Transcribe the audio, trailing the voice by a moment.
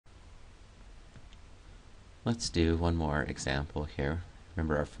Let's do one more example here.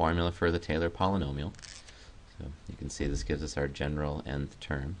 Remember our formula for the Taylor polynomial. So you can see this gives us our general nth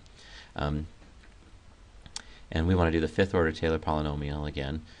term. And we want to do the fifth order Taylor polynomial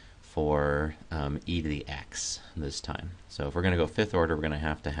again for e to the x this time. So if we're going to go fifth order, we're going to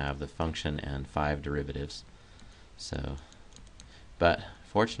have the function and 5 derivatives. But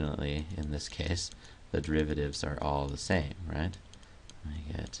fortunately, in this case, the derivatives are all the same, right?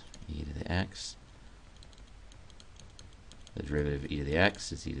 I get e to the x. The derivative of e to the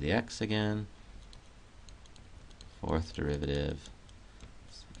x is e to the x again. Fourth derivative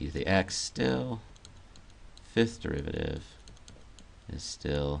is e to the x still. Fifth derivative is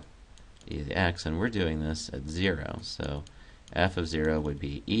still e to the x, and we're doing this at 0. So f of 0 would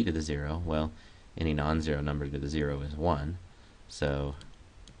be e to the 0. Well, any non-zero number to the 0 is 1. So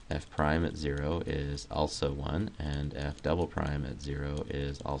f prime at 0 is also 1, and f double prime at 0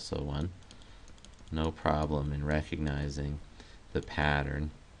 is also 1. No problem in recognizing the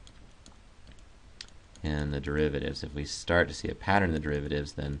pattern in the derivatives. If we start to see a pattern in the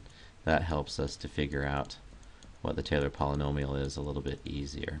derivatives, then that helps us to figure out what the Taylor polynomial is a little bit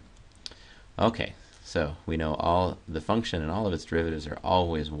easier. Okay, so we know all the function and all of its derivatives are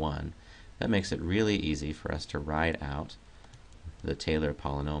always 1. That makes it really easy for us to write out the Taylor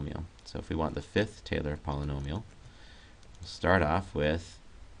polynomial. So if we want the fifth Taylor polynomial, we'll start off with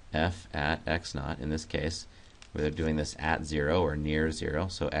f at x naught. In this case, we're doing this at 0 or near 0,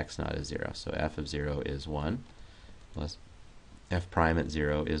 so x naught is 0. So f of 0 is 1, plus f prime at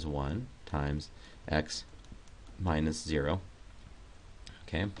 0 is 1 times x minus 0.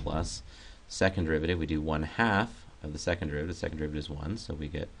 Okay, plus second derivative, we do 1/2 of the second derivative. The second derivative is 1, so we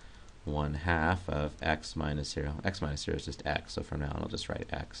get 1/2 of x minus 0. X minus 0 is just x, so from now on I'll just write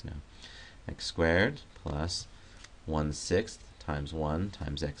x now. X squared plus 1/6 times 1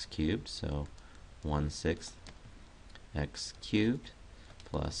 times x cubed, so 1/6 x cubed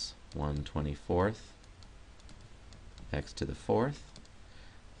plus 1/24 x to the 4th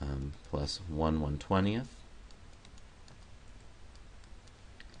plus 1/120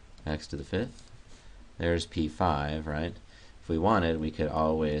 x to the 5th. There's p5, right? If we wanted, we could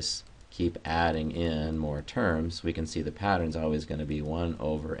always keep adding in more terms. We can see the pattern's always going to be 1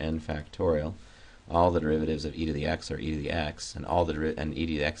 over n factorial. All the derivatives of e to the x are e to the x, and e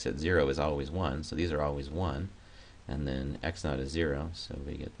to the x at 0 is always 1, so these are always 1. And then x naught is 0, so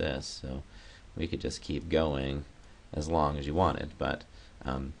we get this. So we could just keep going as long as you wanted, but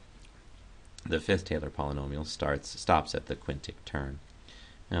the fifth Taylor polynomial stops at the quintic term.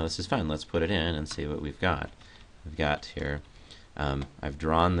 Now this is fun. Let's put it in and see what we've got. We've got here, I've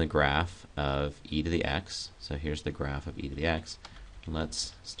drawn the graph of e to the x. So here's the graph of e to the x.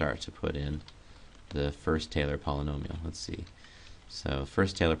 Let's start to put in the first Taylor polynomial. Let's see. So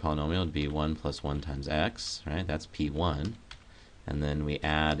first Taylor polynomial would be 1 plus 1 times x, right? That's p1. And then we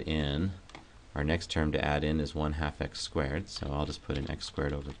add in, our next term to add in is 1/2 x squared. So I'll just put in x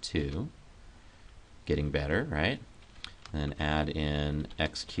squared over 2. Getting better, right? Then add in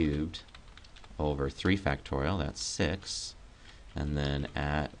x cubed over 3 factorial, that's 6. And then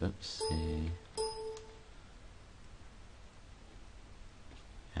add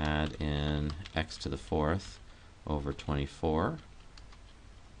in x to the 4th over 24.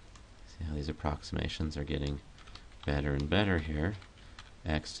 See how these approximations are getting better and better here.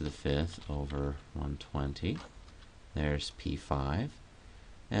 X to the 5th over 120. There's p5.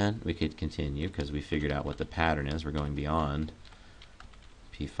 And we could continue because we figured out what the pattern is. We're going beyond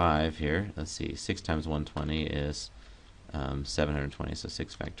p5 here. Let's see, 6 times 120 is 720, so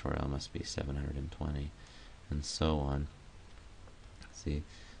 6 factorial must be 720, and so on. See,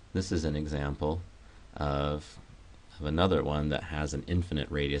 this is an example of another one that has an infinite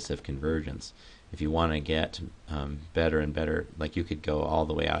radius of convergence. If you want to get better and better, like you could go all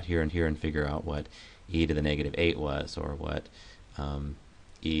the way out here and figure out what e to the negative 8 was, or what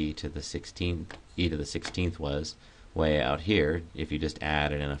e to the 16th was way out here. If you just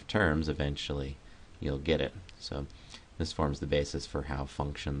added enough terms, eventually you'll get it. So this forms the basis for how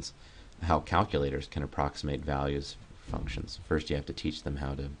calculators can approximate values for functions. First you have to teach them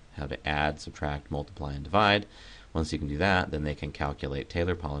how to add, subtract, multiply, and divide. Once you can do that, then they can calculate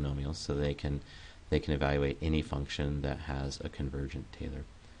Taylor polynomials, so they can evaluate any function that has a convergent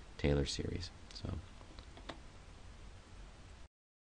Taylor series. So